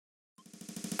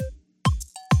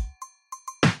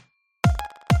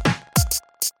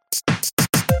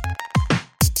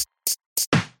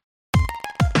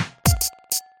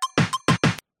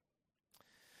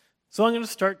So I'm going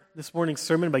to start this morning's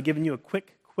sermon by giving you a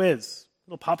quick quiz, a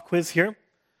little pop quiz here.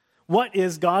 What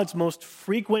is God's most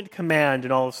frequent command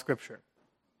in all of Scripture?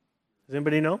 Does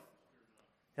anybody know?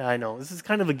 Yeah, I know. This is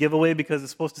kind of a giveaway because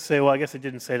it's supposed to say, well, I guess it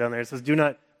didn't say it on there. It says, do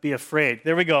not be afraid.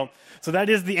 There we go. So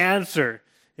that is the answer.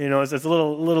 It's a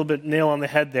little bit nail on the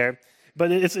head there.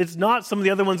 But it's not some of the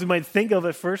other ones we might think of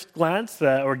at first glance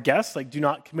or guess, like do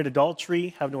not commit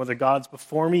adultery, have no other gods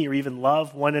before me, or even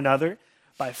love one another.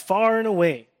 By far and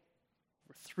away,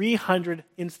 for 300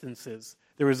 instances,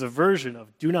 there is a version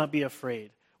of do not be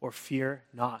afraid or fear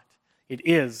not. It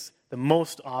is the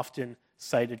most often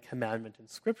cited commandment in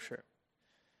Scripture.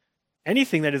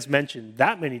 Anything that is mentioned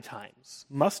that many times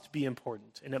must be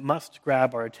important, and it must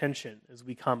grab our attention as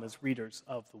we come as readers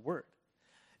of the Word.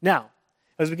 Now,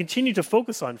 as we continue to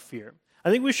focus on fear,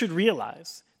 I think we should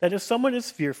realize that if someone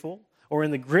is fearful or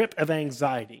in the grip of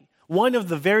anxiety, one of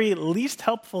the very least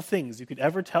helpful things you could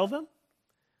ever tell them,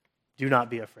 do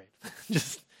not be afraid.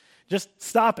 Just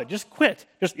stop it. Just quit.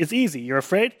 It's easy. You're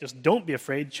afraid? Just don't be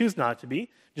afraid. Choose not to be.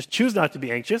 Just choose not to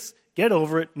be anxious. Get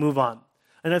over it. Move on.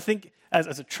 And I think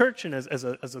as a church and as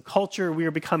a culture, we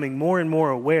are becoming more and more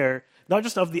aware, not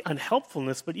just of the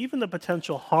unhelpfulness, but even the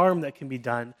potential harm that can be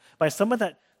done by some of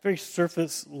that very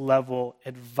surface level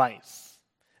advice.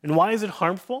 And why is it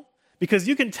harmful? Because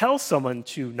you can tell someone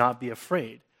to not be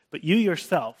afraid, but you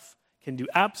yourself can do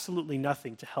absolutely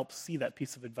nothing to help see that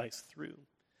piece of advice through.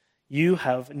 You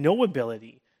have no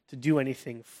ability to do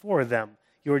anything for them.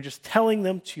 You are just telling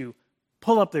them to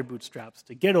pull up their bootstraps,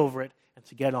 to get over it, and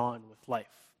to get on with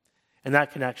life. And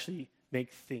that can actually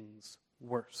make things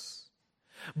worse.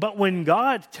 But when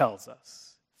God tells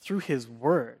us through His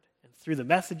Word and through the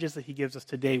messages that He gives us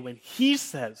today, when He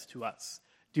says to us,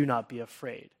 do not be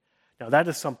afraid, now that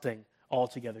is something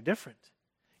altogether different.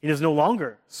 It is no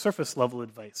longer surface level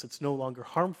advice. It's no longer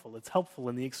harmful. It's helpful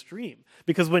in the extreme.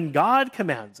 Because when God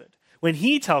commands it, when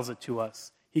He tells it to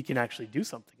us, He can actually do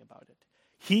something about it.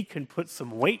 He can put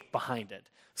some weight behind it,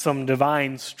 some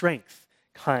divine strength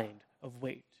kind of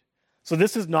weight. So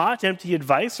this is not empty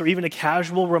advice or even a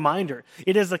casual reminder.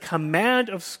 It is a command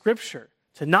of Scripture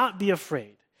to not be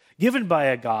afraid, given by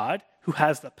a God who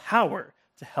has the power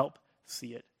to help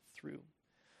see it through.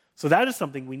 So that is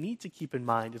something we need to keep in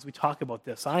mind as we talk about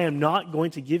this. I am not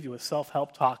going to give you a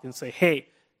self-help talk and say, hey,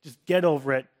 just get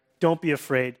over it, don't be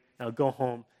afraid, now go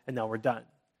home, and now we're done.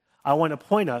 I want to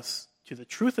point us to the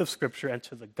truth of Scripture and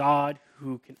to the God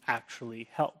who can actually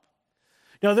help.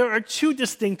 Now, there are two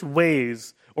distinct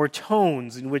ways or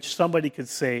tones in which somebody could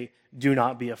say, do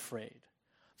not be afraid.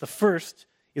 The first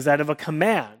is that of a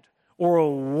command or a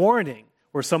warning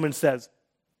where someone says,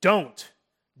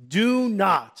 do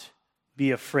not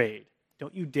be afraid.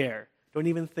 Don't you dare. Don't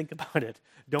even think about it.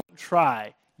 Don't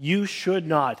try. You should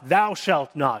not. Thou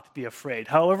shalt not be afraid.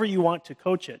 However you want to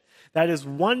coach it. That is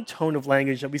one tone of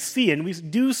language that we see, and we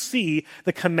do see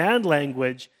the command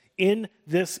language in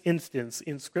this instance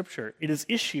in Scripture. It is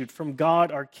issued from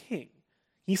God our King.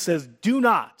 He says, do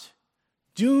not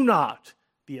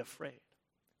be afraid.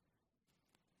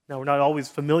 Now, we're not always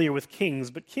familiar with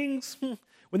kings, but kings,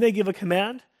 when they give a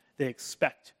command, they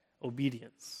expect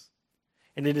obedience.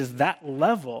 And it is that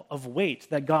level of weight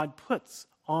that God puts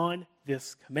on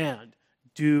this command.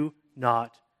 Do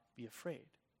not be afraid.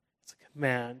 It's a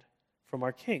command from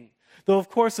our King. Though, of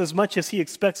course, as much as He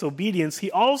expects obedience,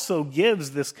 He also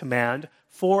gives this command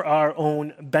for our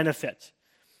own benefit.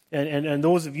 And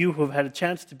those of you who have had a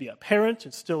chance to be a parent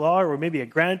and still are, or maybe a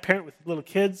grandparent with little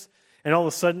kids, and all of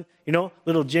a sudden,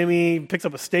 little Jimmy picks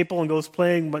up a staple and goes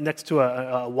playing next to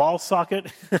a wall socket,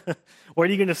 what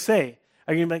are you going to say?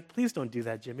 Are you going to be like, please don't do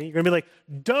that, Jimmy? You're going to be like,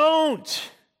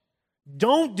 don't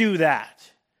do that.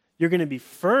 You're going to be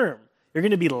firm. You're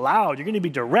going to be loud. You're going to be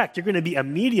direct. You're going to be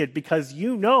immediate because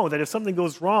you know that if something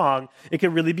goes wrong, it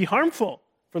can really be harmful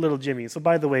for little Jimmy. So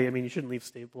by the way, you shouldn't leave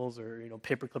staples or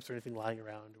paper clips or anything lying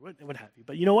around or what have you.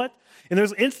 But you know what? In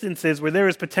those instances where there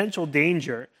is potential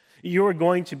danger, you're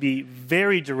going to be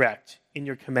very direct in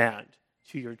your command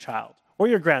to your child or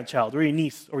your grandchild or your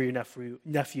niece or your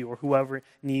nephew or whoever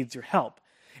needs your help.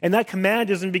 And that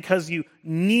command isn't because you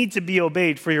need to be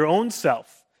obeyed for your own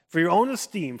self, for your own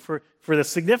esteem, for the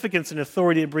significance and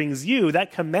authority it brings you.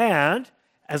 That command,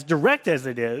 as direct as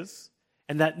it is,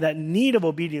 and that need of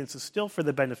obedience is still for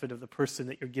the benefit of the person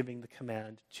that you're giving the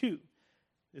command to.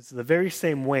 It's the very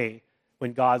same way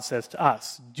when God says to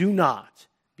us, do not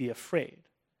be afraid.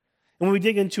 And when we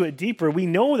dig into it deeper, we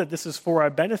know that this is for our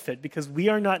benefit because we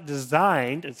are not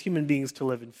designed as human beings to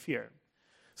live in fear.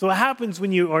 So what happens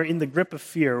when you are in the grip of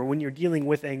fear or when you're dealing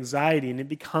with anxiety and it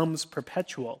becomes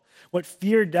perpetual? What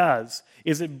fear does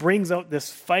is it brings out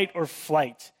this fight or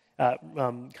flight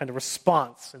kind of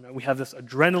response. And we have this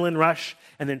adrenaline rush,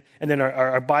 and then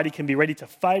our body can be ready to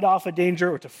fight off a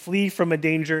danger or to flee from a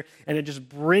danger, and it just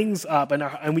brings up,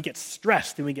 and we get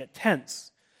stressed and we get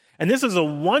tense. And this is a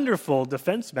wonderful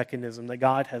defense mechanism that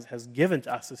God has given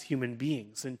to us as human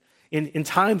beings. And in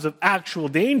times of actual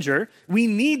danger, we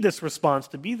need this response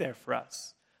to be there for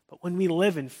us. But when we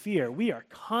live in fear, we are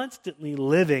constantly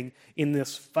living in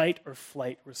this fight or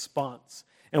flight response.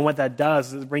 And what that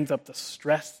does is it brings up the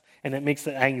stress, and it makes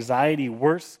the anxiety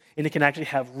worse, and it can actually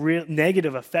have real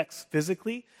negative effects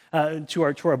physically to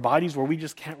our bodies where we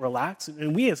just can't relax.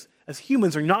 And we as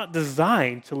humans are not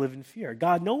designed to live in fear.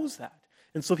 God knows that.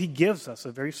 And so he gives us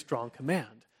a very strong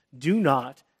command. Do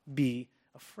not be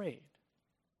afraid.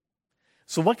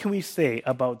 So what can we say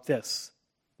about this?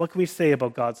 What can we say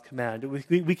about God's command?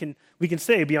 We can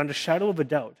say beyond a shadow of a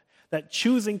doubt that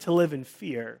choosing to live in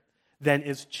fear then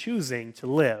is choosing to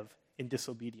live in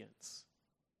disobedience.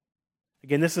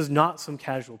 Again, this is not some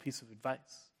casual piece of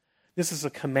advice. This is a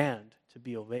command to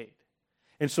be obeyed.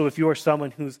 And so if you are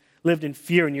someone who's lived in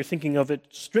fear and you're thinking of it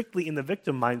strictly in the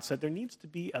victim mindset, there needs to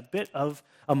be a bit of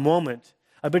a moment,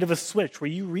 a bit of a switch where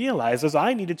you realize, as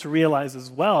I needed to realize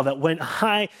as well, that when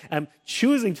I am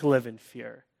choosing to live in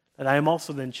fear, that I am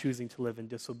also then choosing to live in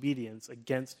disobedience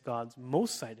against God's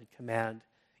most cited command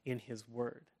in his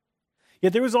word.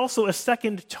 Yet there is also a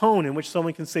second tone in which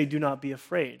someone can say, do not be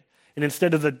afraid. And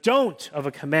instead of the don't of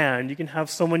a command, you can have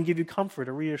someone give you comfort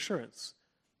or reassurance.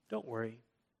 Don't worry.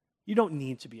 You don't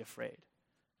need to be afraid.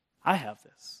 I have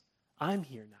this. I'm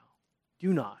here now.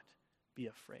 Do not be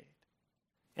afraid.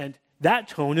 And that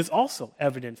tone is also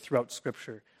evident throughout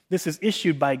Scripture. This is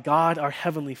issued by God, our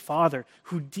Heavenly Father,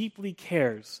 who deeply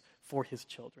cares for his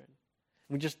children.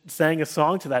 We just sang a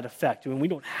song to that effect, and we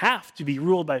don't have to be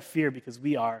ruled by fear because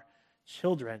we are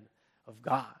children of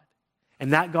God.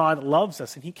 And that God loves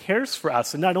us, and he cares for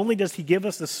us. And not only does he give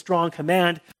us this strong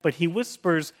command, but he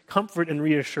whispers comfort and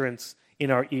reassurance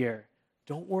in our ear.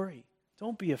 Don't worry.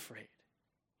 Don't be afraid.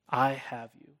 I have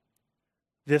you.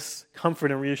 This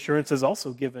comfort and reassurance is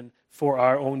also given for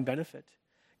our own benefit.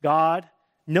 God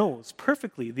knows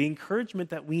perfectly the encouragement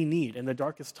that we need in the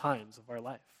darkest times of our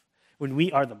life. When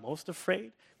we are the most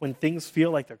afraid, when things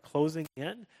feel like they're closing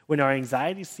in, when our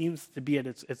anxiety seems to be at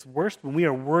its worst, when we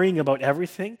are worrying about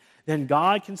everything, then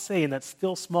God can say in that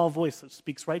still small voice that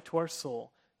speaks right to our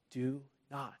soul, do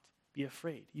not be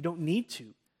afraid. You don't need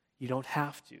to. You don't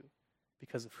have to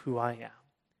because of who I am.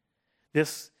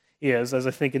 This is, as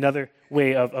I think, another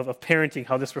way of parenting,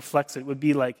 how this reflects it would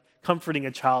be like comforting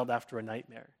a child after a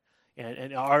nightmare.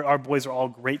 And our boys are all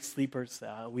great sleepers.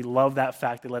 We love that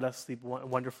fact. They let us sleep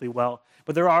wonderfully well.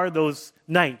 But there are those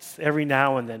nights every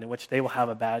now and then in which they will have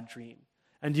a bad dream.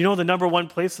 And do you know the number one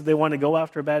place that they want to go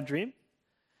after a bad dream?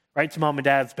 Right to mom and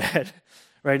dad's bed,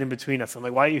 right in between us. I'm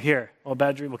like, why are you here? Oh,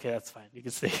 bad dream? Okay, that's fine. You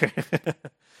can stay here.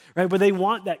 Right? But they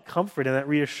want that comfort and that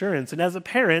reassurance. And as a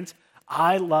parent,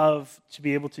 I love to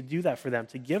be able to do that for them,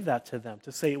 to give that to them,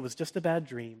 to say it was just a bad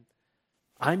dream.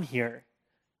 I'm here.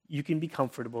 You can be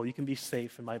comfortable. You can be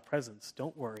safe in my presence.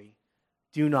 Don't worry.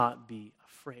 Do not be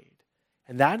afraid.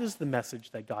 And that is the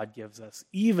message that God gives us,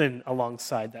 even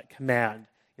alongside that command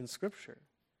in Scripture.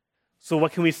 So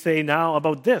what can we say now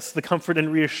about this, the comfort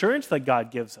and reassurance that God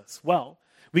gives us? Well,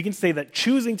 we can say that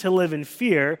choosing to live in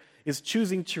fear is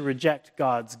choosing to reject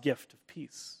God's gift of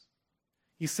peace.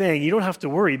 He's saying, you don't have to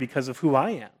worry because of who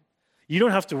I am. You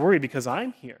don't have to worry because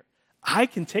I'm here. I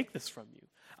can take this from you.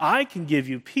 I can give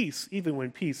you peace even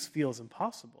when peace feels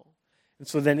impossible. And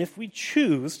so then if we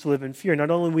choose to live in fear, not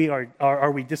only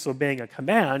are we disobeying a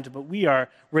command, but we are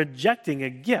rejecting a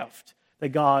gift that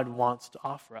God wants to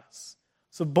offer us.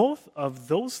 So both of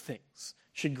those things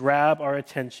should grab our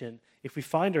attention if we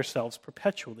find ourselves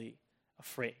perpetually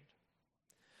afraid.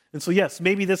 And so yes,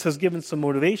 maybe this has given some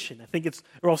motivation. I think it's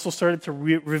also started to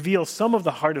reveal some of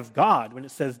the heart of God when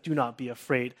it says, do not be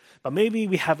afraid. But maybe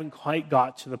we haven't quite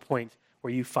got to the point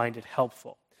where you find it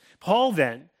helpful. Paul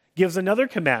then gives another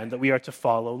command that we are to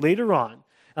follow later on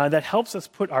that helps us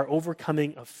put our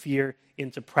overcoming of fear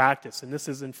into practice. And this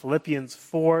is in Philippians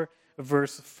 4,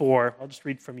 verse 4. I'll just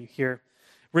read from you here.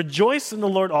 Rejoice in the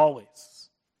Lord always.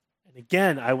 And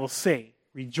again, I will say,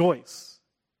 rejoice.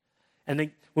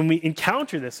 And when we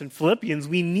encounter this in Philippians,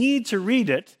 we need to read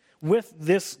it with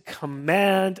this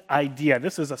command idea.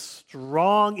 This is a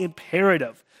strong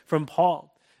imperative from Paul.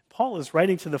 Paul is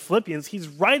writing to the Philippians. He's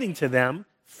writing to them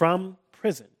from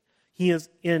prison. He is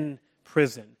in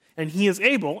prison. And he is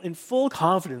able, in full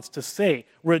confidence, to say,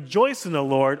 rejoice in the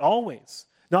Lord always.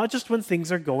 Not just when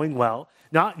things are going well,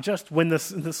 not just when the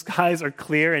skies are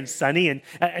clear and sunny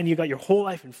and you got your whole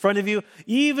life in front of you,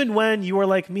 even when you are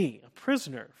like me, a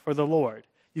prisoner for the Lord.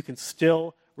 you can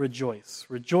still rejoice.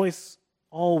 Rejoice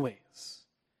always.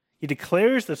 He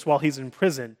declares this while he's in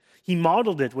prison. He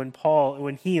modeled it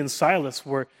when he and Silas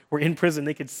were in prison.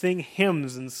 They could sing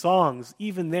hymns and songs.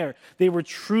 Even there, they were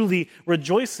truly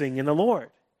rejoicing in the Lord.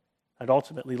 That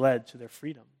ultimately led to their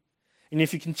freedom. And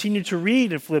if you continue to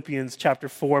read in Philippians chapter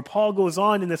 4, Paul goes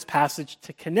on in this passage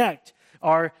to connect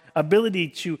our ability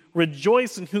to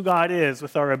rejoice in who God is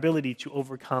with our ability to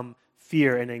overcome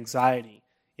fear and anxiety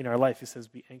in our life. He says,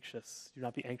 be anxious. Do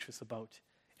not be anxious about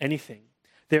anything.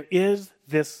 There is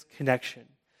this connection.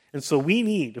 And so we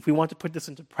need, if we want to put this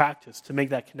into practice, to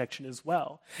make that connection as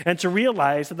well. And to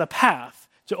realize that the path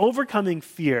to overcoming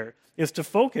fear is to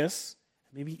focus,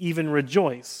 maybe even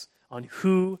rejoice, on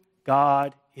who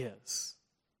God is.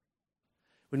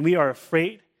 When we are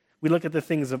afraid, we look at the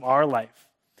things of our life.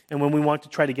 And when we want to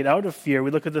try to get out of fear,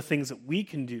 we look at the things that we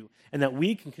can do and that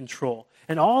we can control.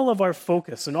 And all of our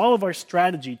focus and all of our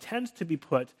strategy tends to be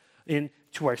put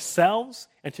into ourselves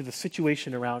and to the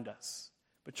situation around us.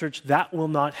 But church, that will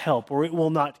not help, or it will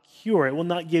not cure, it will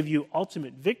not give you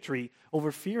ultimate victory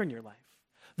over fear in your life.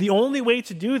 The only way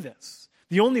to do this,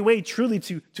 the only way truly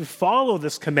to follow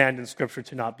this command in Scripture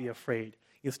to not be afraid,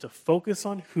 is to focus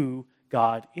on who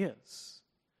God is.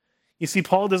 You see,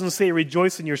 Paul doesn't say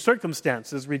rejoice in your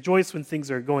circumstances, rejoice when things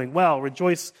are going well,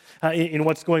 rejoice in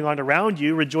what's going on around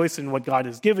you, rejoice in what God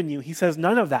has given you. He says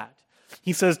none of that.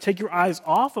 He says, take your eyes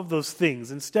off of those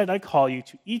things. Instead, I call you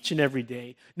to each and every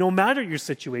day, no matter your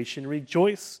situation,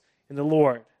 rejoice in the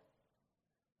Lord.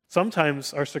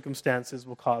 Sometimes our circumstances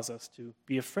will cause us to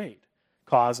be afraid,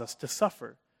 cause us to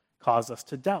suffer, cause us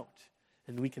to doubt,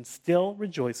 and we can still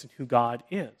rejoice in who God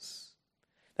is.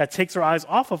 That takes our eyes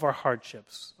off of our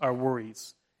hardships, our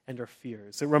worries, and our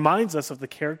fears. It reminds us of the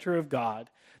character of God,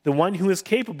 the one who is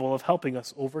capable of helping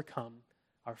us overcome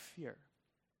our fear.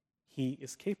 He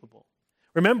is capable.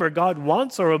 Remember, God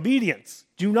wants our obedience.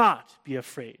 Do not be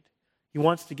afraid. He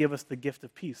wants to give us the gift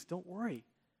of peace. Don't worry.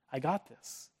 I got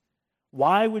this.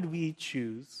 Why would we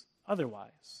choose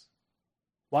otherwise?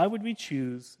 Why would we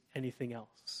choose anything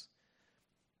else?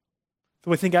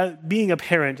 So I think being a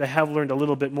parent, I have learned a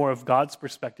little bit more of God's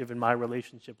perspective in my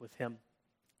relationship with Him.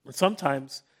 And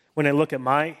sometimes when I look at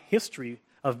my history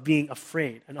of being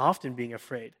afraid, and often being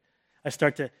afraid, I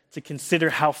start to consider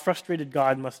how frustrated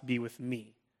God must be with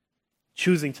me,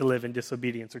 choosing to live in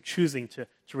disobedience or choosing to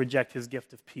reject His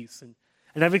gift of peace.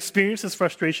 And I've experienced this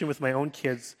frustration with my own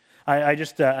kids.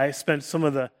 I spent some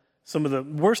of the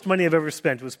worst money I've ever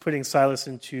spent was putting Silas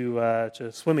into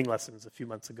to swimming lessons a few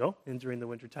months ago during the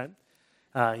wintertime.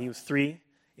 He was 3,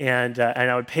 and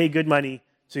I would pay good money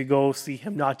to go see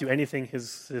him not do anything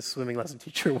his swimming lesson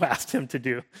teacher asked him to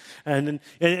do. And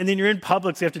then you're in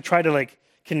public, so you have to try to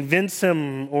convince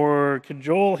him or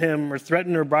cajole him or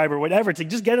threaten or bribe or whatever to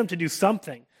just get him to do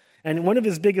something. And one of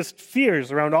his biggest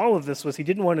fears around all of this was he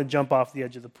didn't want to jump off the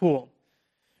edge of the pool,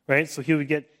 right? So he would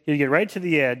get right to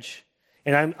the edge,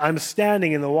 and I'm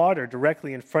standing in the water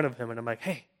directly in front of him, and I'm like,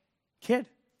 hey, kid,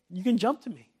 you can jump to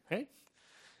me, right?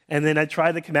 And then I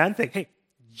try the command thing, hey,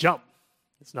 jump.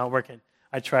 It's not working.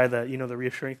 I try the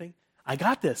reassuring thing. I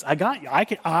got this. I got you.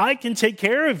 I can take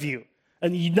care of you.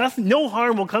 And no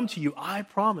harm will come to you, I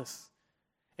promise.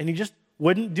 And he just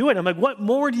wouldn't do it. I'm like, what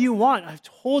more do you want? I've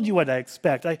told you what I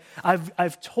expect.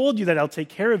 I've told you that I'll take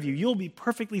care of you. You'll be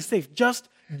perfectly safe. Just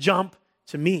jump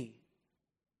to me.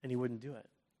 And he wouldn't do it.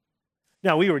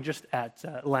 Now, we were just at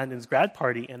Landon's grad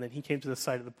party, and then he came to the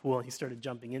side of the pool, and he started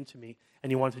jumping into me,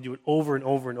 and he wanted to do it over and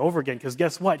over and over again, because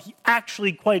guess what? He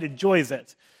actually quite enjoys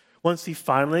it once he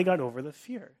finally got over the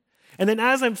fear. And then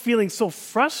as I'm feeling so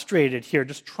frustrated here,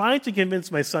 just trying to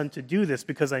convince my son to do this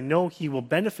because I know he will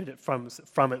benefit from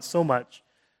it so much,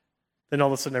 then all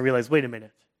of a sudden I realize, wait a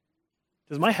minute.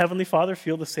 Does my Heavenly Father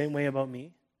feel the same way about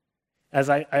me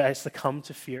as I succumb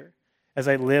to fear, as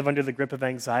I live under the grip of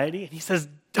anxiety? And He says,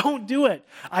 don't do it.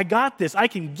 I got this. I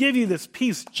can give you this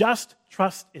peace. Just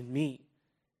trust in me.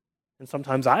 And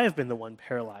sometimes I have been the one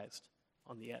paralyzed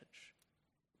on the edge.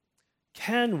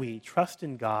 Can we trust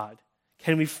in God?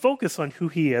 Can we focus on who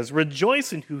He is,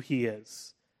 rejoice in who He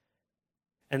is,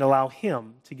 and allow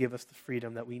Him to give us the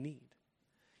freedom that we need?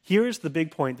 Here's the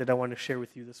big point that I want to share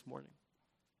with you this morning.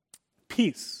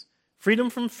 Peace, freedom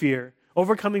from fear,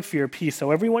 overcoming fear, peace,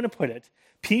 however you want to put it,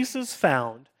 peace is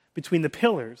found between the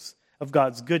pillars of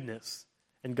God's goodness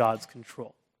and God's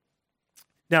control.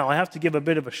 Now, I have to give a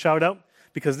bit of a shout out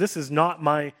because this is not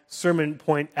my sermon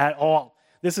point at all.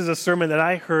 This is a sermon that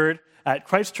I heard at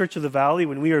Christ Church of the Valley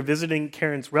when we were visiting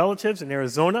Karen's relatives in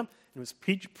Arizona. It was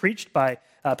preached by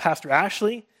Pastor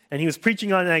Ashley, and he was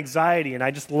preaching on anxiety, and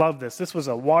I just love this. This was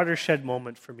a watershed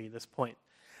moment for me, this point.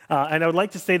 And I would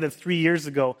like to say that 3 years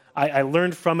ago, I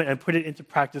learned from it and put it into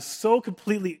practice so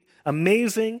completely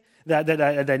amazing that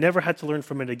I never had to learn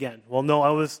from it again. Well, no,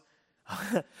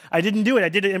 I didn't do it. I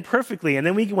did it imperfectly. And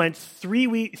then we went 3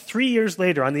 years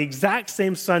later on the exact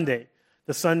same Sunday,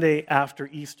 the Sunday after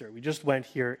Easter. We just went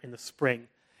here in the spring.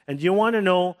 And do you want to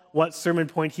know what sermon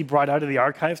point he brought out of the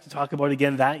archives to talk about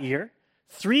again that year?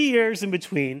 3 years in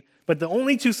between, but the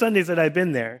only 2 Sundays that I've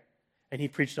been there, and he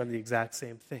preached on the exact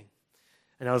same thing.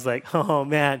 And I was like, oh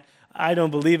man, I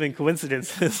don't believe in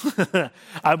coincidences.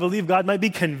 I believe God might be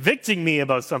convicting me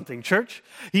about something, church.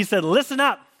 He said, listen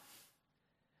up.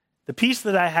 The peace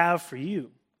that I have for you,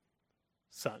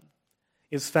 son,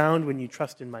 is found when you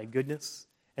trust in my goodness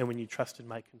and when you trust in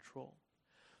my control.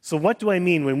 So what do I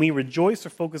mean when we rejoice or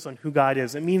focus on who God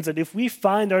is? It means that if we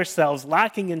find ourselves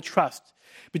lacking in trust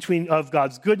of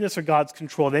God's goodness or God's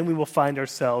control, then we will find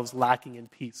ourselves lacking in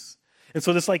peace. And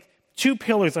so there's like 2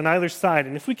 pillars on either side.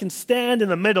 And if we can stand in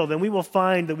the middle, then we will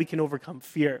find that we can overcome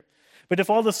fear. But if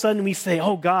all of a sudden we say,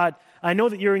 oh God, I know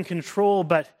that you're in control,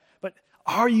 but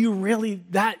are you really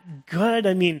that good?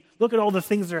 I mean, look at all the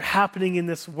things that are happening in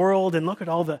this world, and look at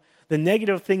all the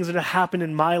negative things that have happened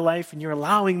in my life, and you're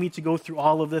allowing me to go through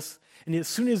all of this. And as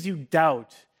soon as you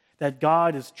doubt that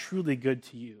God is truly good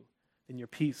to you, then your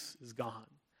peace is gone.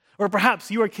 Or perhaps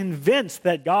you are convinced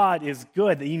that God is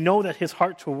good, that you know that his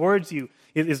heart towards you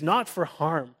is not for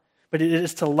harm, but it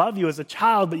is to love you as a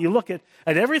child. But you look at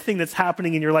everything that's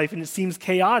happening in your life and it seems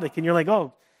chaotic, and you're like,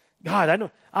 oh, God,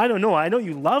 I don't know. I know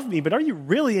you love me, but are you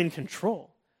really in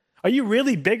control? Are you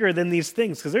really bigger than these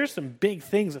things? Because there's some big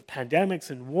things of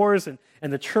pandemics and wars and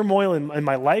the turmoil in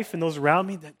my life and those around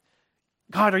me that,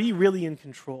 God, are you really in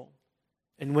control?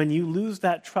 And when you lose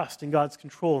that trust in God's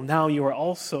control, now you are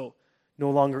also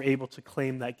no longer able to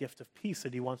claim that gift of peace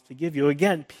that he wants to give you.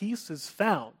 Again, peace is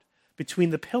found between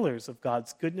the pillars of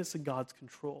God's goodness and God's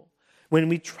control. When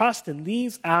we trust in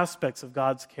these aspects of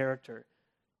God's character,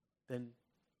 then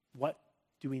what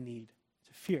do we need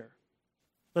to fear?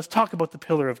 Let's talk about the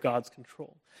pillar of God's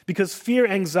control. Because fear,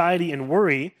 anxiety, and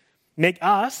worry make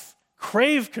us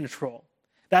crave control.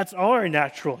 That's our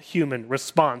natural human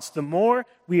response. The more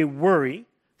we worry,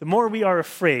 the more we are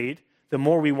afraid, the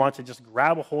more we want to just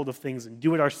grab a hold of things and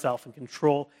do it ourselves and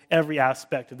control every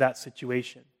aspect of that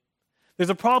situation. There's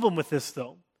a problem with this,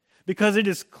 though, because it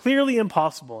is clearly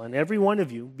impossible, and every one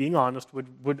of you, being honest,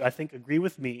 would I think, agree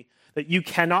with me, that you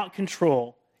cannot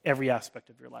control every aspect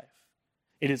of your life.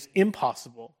 It is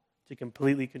impossible to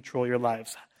completely control your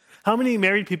lives. How many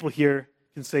married people here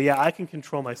can say, yeah, I can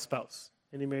control my spouse?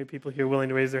 Any married people here willing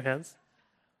to raise their hands?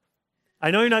 I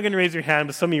know you're not going to raise your hand,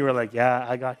 but some of you are like, yeah,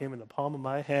 I got him in the palm of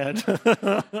my hand.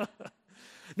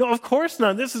 No, of course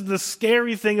not. This is the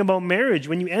scary thing about marriage.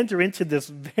 When you enter into this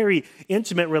very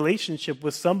intimate relationship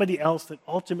with somebody else that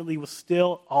ultimately will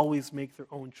still always make their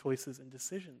own choices and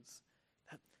decisions.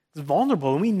 It's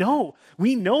vulnerable, and we know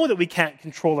that we can't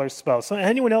control our spouse.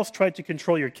 Anyone else tried to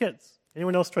control your kids?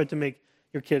 Anyone else tried to make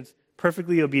your kids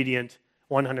perfectly obedient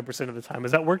 100% of the time?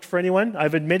 Has that worked for anyone?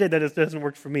 I've admitted that it doesn't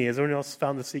work for me. Has anyone else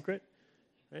found the secret?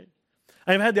 Right?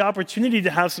 I've had the opportunity to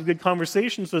have some good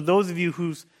conversations with those of you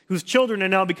whose children are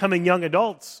now becoming young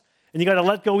adults, and you got to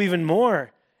let go even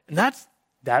more. And that's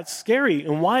scary.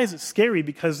 And why is it scary?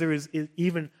 Because there is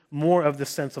even more of the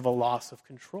sense of a loss of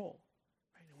control.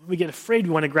 When we get afraid,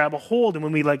 we want to grab a hold, and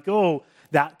when we let go,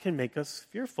 that can make us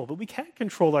fearful. But we can't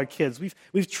control our kids.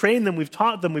 We've trained them, we've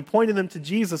taught them, we've pointed them to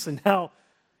Jesus, and now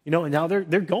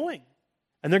they're going.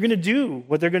 And they're going to do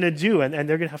what they're going to do, and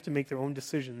they're going to have to make their own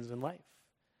decisions in life.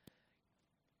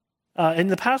 In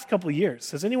the past couple of years,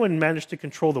 has anyone managed to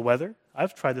control the weather?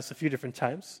 I've tried this a few different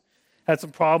times. Had some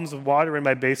problems with water in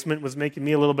my basement, was making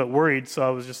me a little bit worried, so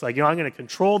I was just like, I'm going to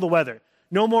control the weather.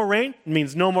 No more rain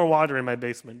means no more water in my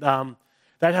basement.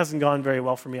 That hasn't gone very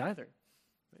well for me either,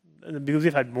 because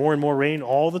we've had more and more rain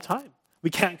all the time. We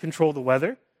can't control the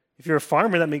weather. If you're a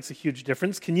farmer, that makes a huge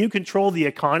difference. Can you control the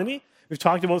economy? We've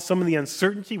talked about some of the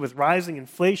uncertainty with rising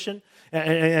inflation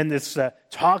and this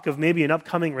talk of maybe an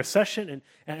upcoming recession,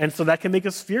 and so that can make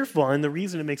us fearful. And the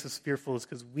reason it makes us fearful is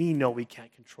because we know we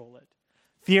can't control it.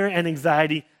 Fear and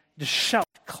anxiety just shout,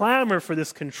 clamor for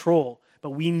this control, but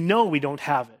we know we don't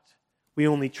have it. We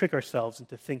only trick ourselves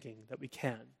into thinking that we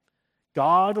can.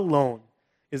 God alone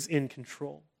is in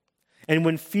control. And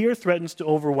when fear threatens to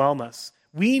overwhelm us,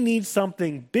 we need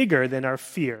something bigger than our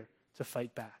fear to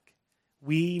fight back.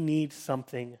 We need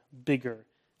something bigger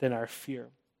than our fear.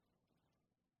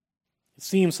 It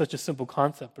seems such a simple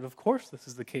concept, but of course this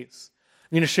is the case.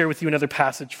 I'm going to share with you another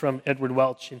passage from Edward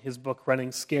Welch in his book,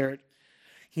 Running Scared.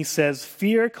 He says,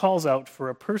 fear calls out for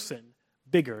a person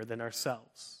bigger than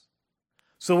ourselves.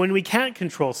 So when we can't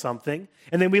control something,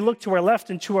 and then we look to our left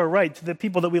and to our right, to the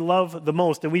people that we love the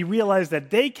most, and we realize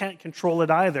that they can't control it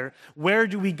either, where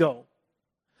do we go?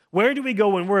 Where do we go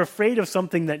when we're afraid of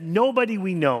something that nobody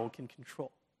we know can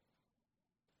control?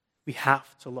 We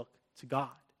have to look to God.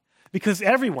 Because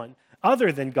everyone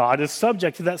other than God is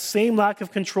subject to that same lack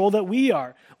of control that we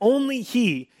are. Only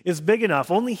He is big enough.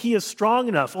 Only He is strong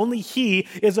enough. Only He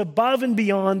is above and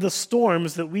beyond the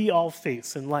storms that we all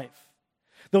face in life.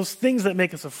 Those things that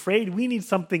make us afraid, we need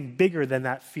something bigger than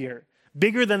that fear,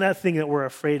 bigger than that thing that we're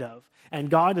afraid of. And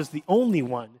God is the only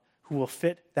one who will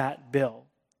fit that bill.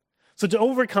 So to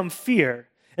overcome fear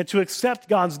and to accept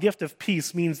God's gift of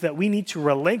peace means that we need to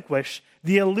relinquish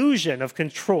the illusion of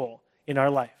control in our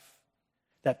life.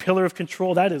 That pillar of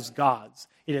control, that is God's.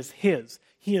 It is His.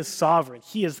 He is sovereign.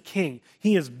 He is king.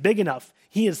 He is big enough.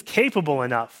 He is capable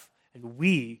enough. And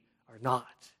we are not.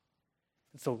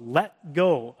 And so let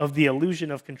go of the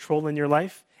illusion of control in your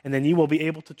life, and then you will be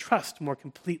able to trust more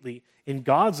completely in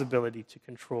God's ability to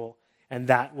control, and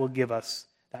that will give us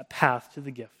that path to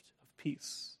the gift of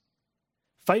peace.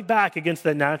 Fight back against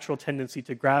that natural tendency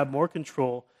to grab more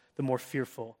control the more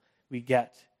fearful we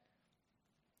get.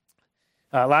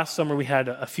 Last summer, we had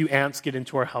a few ants get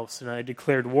into our house, and I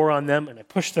declared war on them, and I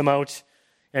pushed them out,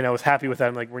 and I was happy with that.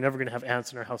 I'm like, we're never going to have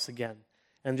ants in our house again.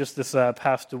 And just this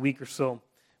past week or so,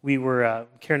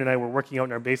 Karen and I were working out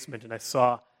in our basement, and I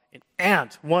saw an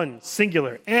ant, one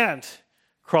singular ant,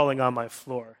 crawling on my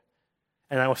floor.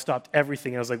 And I stopped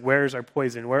everything. I was like, where's our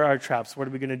poison? Where are our traps? What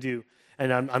are we going to do?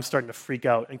 And I'm starting to freak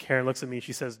out. And Karen looks at me, and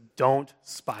she says, don't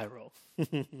spiral.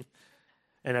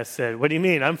 And I said, what do you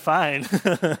mean? I'm fine.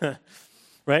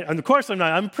 Right? And of course I'm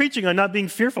not. I'm preaching on not being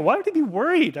fearful. Why would I be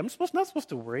worried? I'm not supposed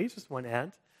to worry. It's just one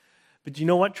ant. But you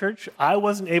know what, church? I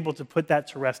wasn't able to put that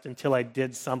to rest until I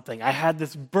did something. I had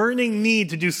this burning need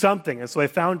to do something. And so I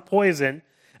found poison,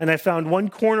 and I found one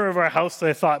corner of our house that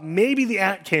I thought maybe the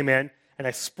ant came in, and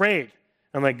I sprayed.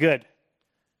 I'm like, good.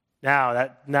 Now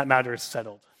that matter is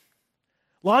settled.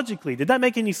 Logically, did that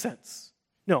make any sense?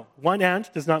 No. One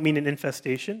ant does not mean an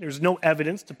infestation. There's no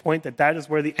evidence to point that is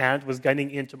where the ant was getting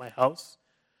into my house.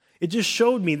 It just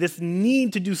showed me this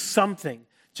need to do something,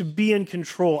 to be in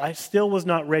control. I still was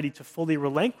not ready to fully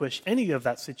relinquish any of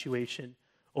that situation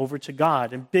over to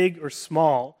God. And big or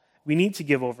small, we need to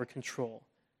give over control.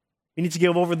 We need to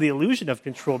give over the illusion of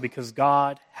control because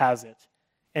God has it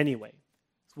anyway.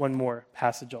 One more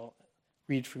passage I'll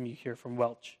read from you here from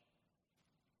Welch.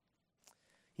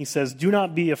 He says, do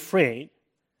not be afraid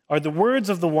are the words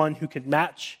of the one who could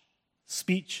match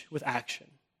speech with action.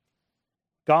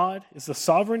 God is the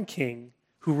sovereign king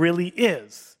who really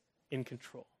is in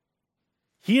control.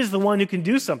 He is the one who can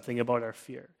do something about our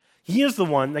fear. He is the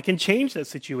one that can change that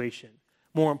situation.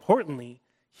 More importantly,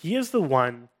 He is the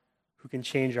one who can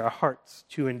change our hearts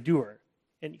to endure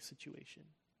any situation.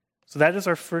 So that is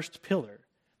our first pillar,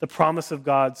 the promise of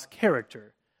God's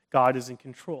character. God is in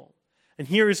control. And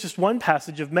here is just one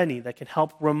passage of many that can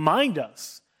help remind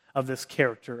us of this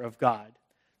character of God.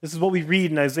 This is what we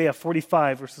read in Isaiah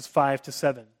 45, verses 5 to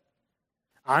 7.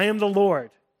 I am the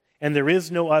Lord, and there is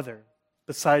no other.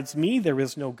 Besides me, there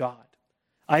is no God.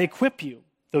 I equip you,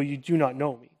 though you do not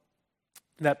know me,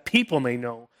 that people may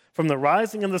know from the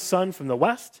rising of the sun from the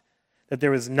west that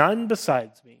there is none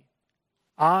besides me.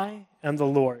 I am the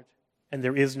Lord, and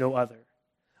there is no other.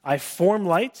 I form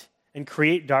light and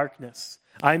create darkness.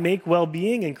 I make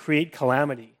well-being and create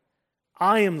calamity.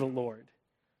 I am the Lord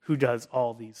who does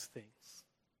all these things.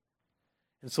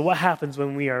 And so what happens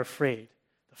when we are afraid?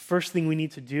 The first thing we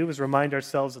need to do is remind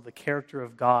ourselves of the character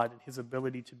of God and His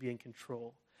ability to be in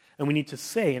control. And we need to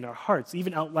say in our hearts,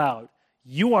 even out loud,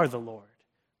 you are the Lord.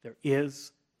 There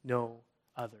is no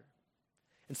other.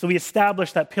 And so we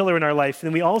establish that pillar in our life,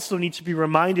 and we also need to be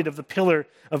reminded of the pillar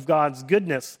of God's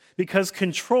goodness, because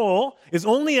control is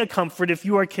only a comfort if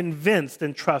you are convinced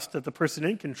and trust that the person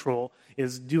in control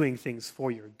is doing things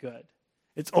for your good.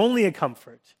 It's only a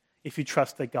comfort if you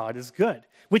trust that God is good,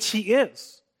 which He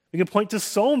is. We can point to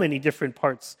so many different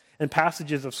parts and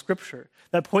passages of Scripture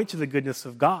that point to the goodness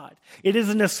of God. It is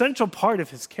an essential part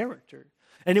of His character.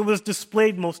 And it was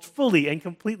displayed most fully and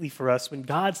completely for us when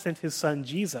God sent His Son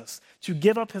Jesus to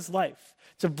give up His life,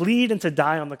 to bleed and to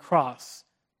die on the cross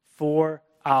for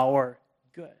our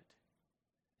good.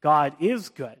 God is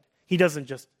good. He doesn't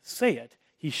just say it,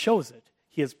 He shows it.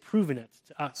 He has proven it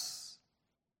to us.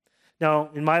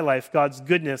 Now, in my life, God's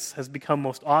goodness has become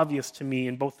most obvious to me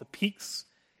in both the peaks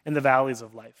and the valleys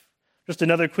of life. Just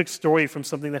another quick story from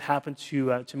something that happened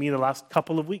to me in the last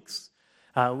couple of weeks.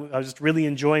 I was just really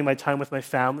enjoying my time with my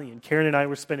family, and Karen and I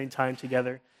were spending time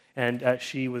together, and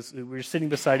we were sitting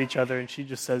beside each other, and she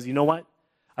just says, you know what?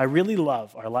 I really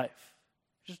love our life.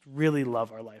 just really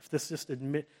love our life. This just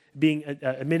admitting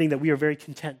that we are very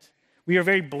content. We are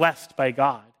very blessed by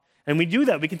God. And we do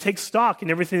that. We can take stock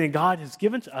in everything that God has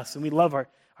given to us. And we love our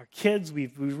kids. We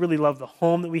really love the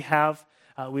home that we have.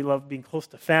 We love being close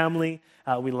to family.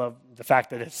 We love the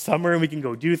fact that it's summer and we can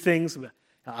go do things.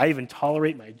 I even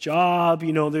tolerate my job.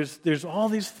 There's all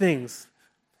these things.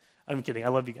 I'm kidding. I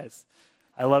love you guys.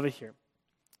 I love it here.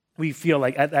 We feel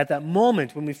like at that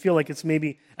moment when we feel like it's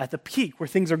maybe at the peak where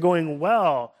things are going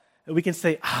well, we can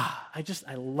say, I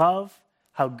love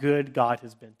how good God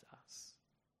has been to us.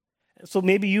 So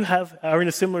maybe you are in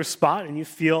a similar spot and you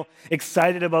feel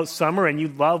excited about summer and you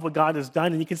love what God has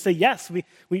done, and you can say, yes,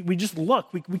 we just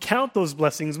look, we count those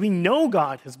blessings. We know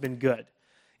God has been good.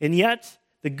 And yet,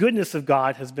 the goodness of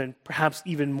God has been perhaps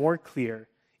even more clear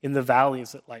in the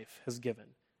valleys that life has given,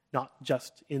 not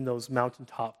just in those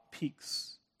mountaintop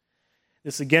peaks.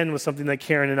 This again was something that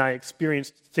Karen and I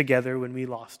experienced together when we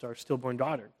lost our stillborn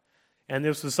daughter. And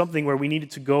this was something where we needed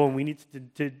to go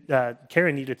and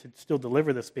Karen needed to still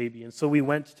deliver this baby. And so we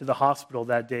went to the hospital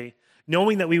that day,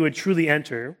 knowing that we would truly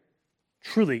enter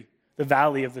the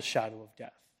valley of the shadow of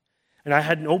death. And I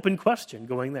had an open question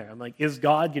going there. I'm like, is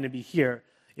God going to be here?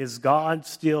 Is God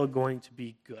still going to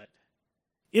be good?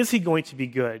 Is he going to be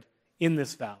good in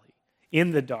this valley,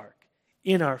 in the dark,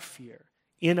 in our fear,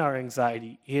 in our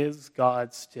anxiety? Is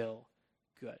God still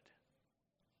good?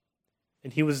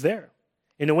 And he was there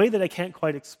in a way that I can't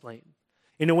quite explain,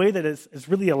 in a way that is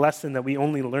really a lesson that we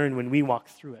only learn when we walk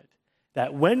through it,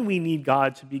 that when we need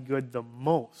God to be good the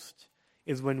most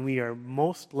is when we are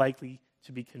most likely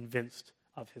to be convinced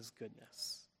of his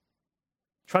goodness.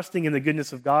 Trusting in the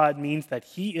goodness of God means that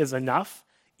he is enough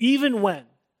even when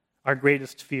our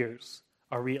greatest fears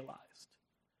are realized.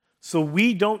 So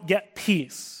we don't get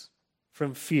peace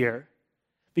from fear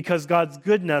because God's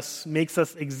goodness makes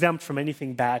us exempt from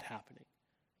anything bad happening.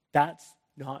 That's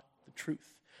not the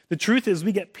truth. The truth is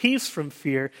we get peace from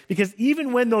fear because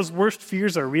even when those worst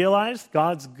fears are realized,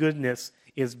 God's goodness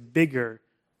is bigger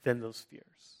than those fears.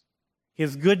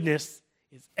 His goodness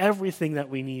is everything that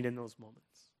we need in those moments.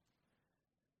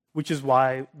 Which is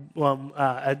why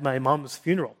at my mom's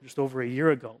funeral just over a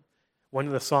year ago, one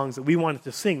of the songs that we wanted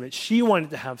to sing, that she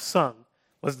wanted to have sung,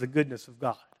 was the goodness of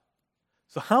God.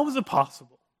 So how is it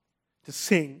possible to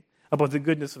sing about the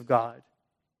goodness of God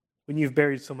when you've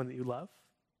buried someone that you love?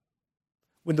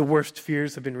 When the worst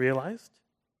fears have been realized?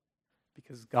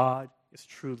 Because God is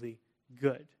truly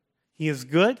good. He is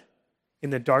good in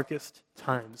the darkest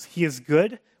times. He is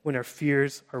good when our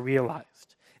fears are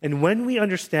realized. And when we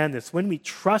understand this, when we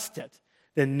trust it,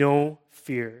 then no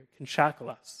fear can shackle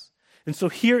us. And so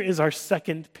here is our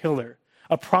second pillar,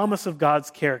 a promise of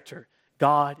God's character.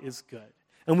 God is good.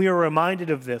 And we are reminded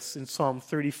of this in Psalm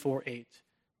 34:8,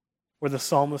 where the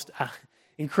psalmist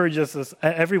encourages us,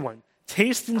 everyone,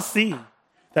 taste and see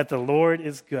that the Lord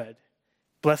is good.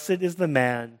 Blessed is the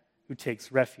man who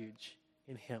takes refuge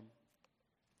in him.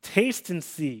 Taste and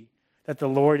see that the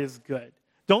Lord is good.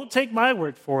 Don't take my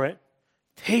word for it.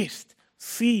 Taste,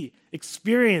 see,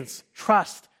 experience,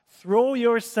 trust. Throw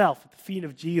yourself at the feet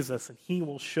of Jesus and he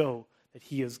will show that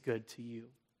he is good to you.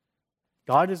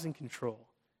 God is in control.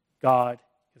 God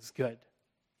is good.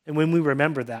 And when we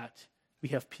remember that, we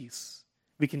have peace.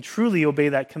 We can truly obey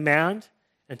that command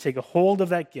and take a hold of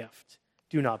that gift.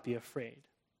 Do not be afraid.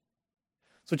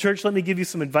 So church, let me give you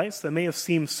some advice that may have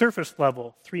seemed surface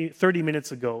level 30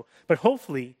 minutes ago, but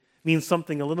hopefully means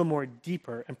something a little more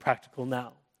deeper and practical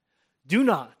now. Do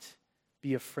not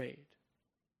be afraid.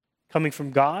 Coming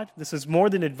from God, this is more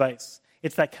than advice.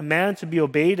 It's that command to be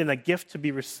obeyed and that gift to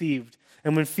be received.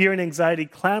 And when fear and anxiety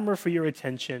clamor for your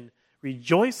attention,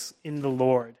 rejoice in the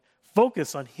Lord.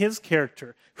 Focus on his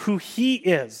character, who he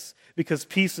is, because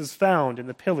peace is found in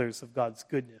the pillars of God's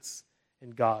goodness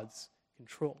and God's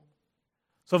control.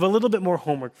 So I have a little bit more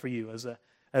homework for you.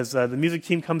 As the music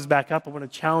team comes back up, I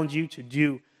want to challenge you to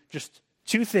do just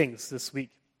 2 things this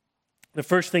week. The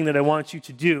first thing that I want you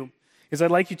to do is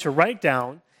I'd like you to write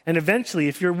down and eventually,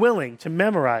 if you're willing, to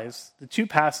memorize the 2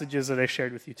 passages that I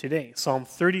shared with you today, Psalm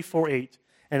 34:8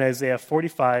 and Isaiah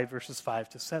 45, verses 5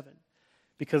 to 7.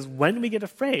 Because when we get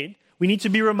afraid, we need to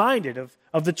be reminded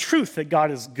of the truth that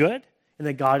God is good and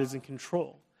that God is in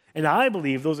control. And I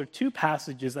believe those are 2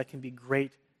 passages that can be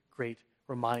great, great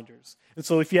reminders. And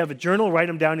so if you have a journal, write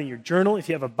them down in your journal. If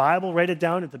you have a Bible, write it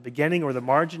down at the beginning or the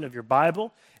margin of your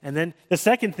Bible. And then the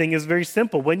second thing is very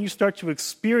simple. When you start to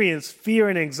experience fear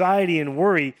and anxiety and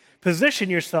worry, position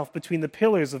yourself between the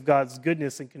pillars of God's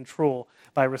goodness and control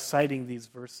by reciting these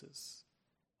verses.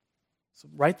 So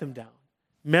write them down.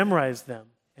 Memorize them.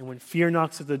 And when fear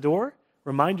knocks at the door,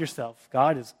 remind yourself,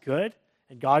 God is good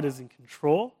and God is in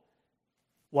control.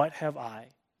 What have I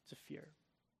to fear?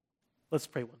 Let's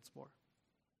pray once more.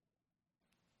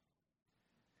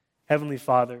 Heavenly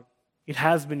Father, it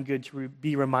has been good to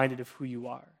be reminded of who you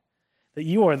are, that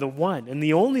you are the one and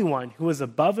the only one who is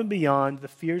above and beyond the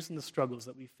fears and the struggles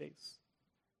that we face.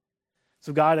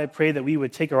 So God, I pray that we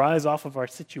would take our eyes off of our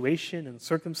situation and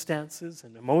circumstances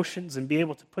and emotions and be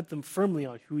able to put them firmly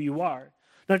on who you are,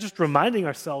 not just reminding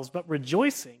ourselves, but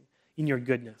rejoicing in your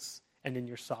goodness and in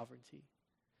your sovereignty.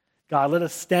 God, let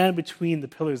us stand between the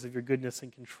pillars of your goodness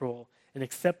and control and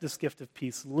accept this gift of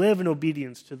peace, live in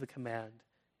obedience to the command,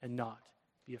 and not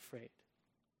be afraid.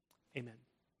 Amen.